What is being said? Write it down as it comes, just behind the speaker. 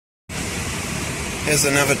Here's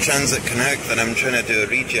another transit connect that I'm trying to do a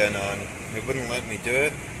regen on. It wouldn't let me do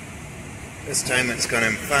it. This time it's gone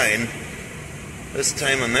in fine. This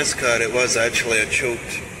time on this car it was actually a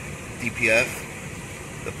choked DPF.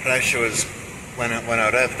 The pressure was, when I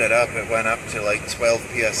revved it up, it went up to like 12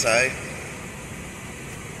 psi.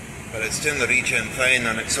 But it's doing the regen fine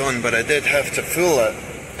on its own, but I did have to fool it.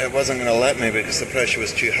 It wasn't going to let me because the pressure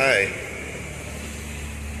was too high.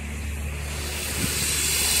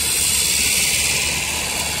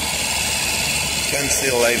 Can't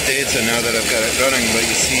see the live data now that I've got it running, but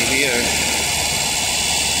you see here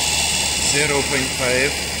 0.5.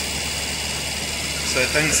 So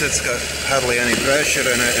it thinks it's got hardly any pressure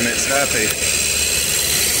in it and it's happy.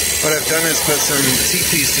 What I've done is put some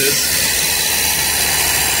T-pieces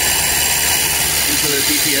into the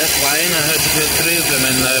DPF line. I had to put 3 of them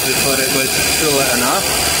in there before it would fill it enough.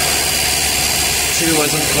 2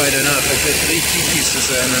 wasn't quite enough. I put 3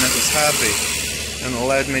 T-pieces in and it was happy, and it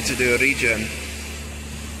allowed me to do a regen.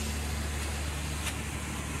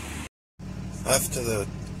 After the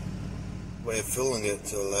way of filling it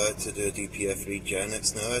to allow it to do a DPF regen,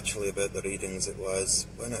 it's now actually about the readings it was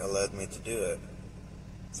when it allowed me to do it.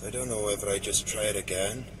 So I don't know whether I just try it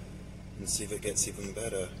again and see if it gets even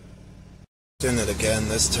better. Doing it again,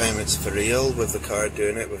 this time it's for real with the car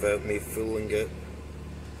doing it without me fooling it.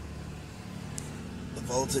 The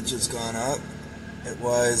voltage has gone up. It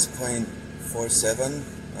was 0.47,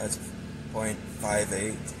 that's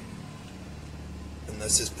 0.58. And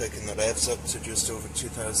this is picking the revs up to just over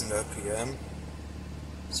 2000 RPM.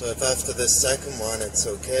 So if after this second one it's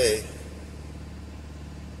okay,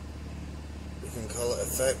 we can call it a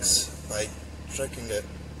fix by tricking it.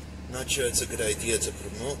 Not sure it's a good idea to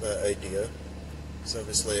promote that idea, because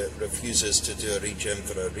obviously it refuses to do a regen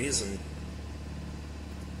for a reason.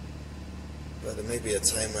 But there may be a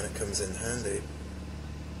time when it comes in handy.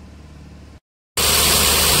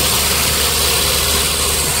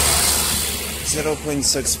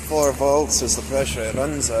 0.64 volts is the pressure it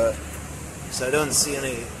runs at, so I don't see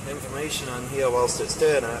any information on here whilst it's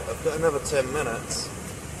doing it. I've got another 10 minutes.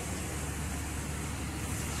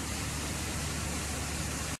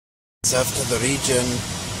 It's after the regen.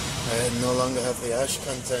 I no longer have the ash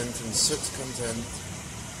content and soot content.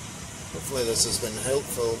 Hopefully this has been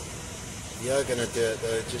helpful. If you are going to do it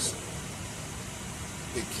though, just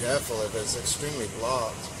be careful. If it's extremely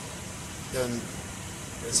blocked, then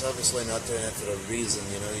it's obviously not doing it for a reason,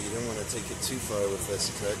 you know. You don't want to take it too far with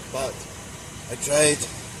this trick. But I tried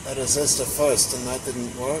a resistor first and that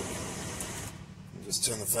didn't work. Just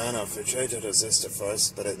turn the fan off. I tried a resistor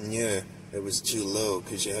first, but it knew it was too low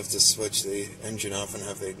because you have to switch the engine off and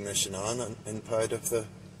have the ignition on in part of the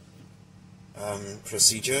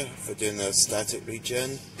procedure for doing the static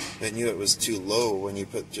regen. It knew it was too low when you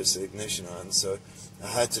put just the ignition on, so I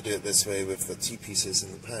had to do it this way with the T-pieces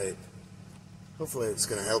in the pipe. Hopefully it's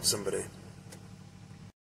going to help somebody.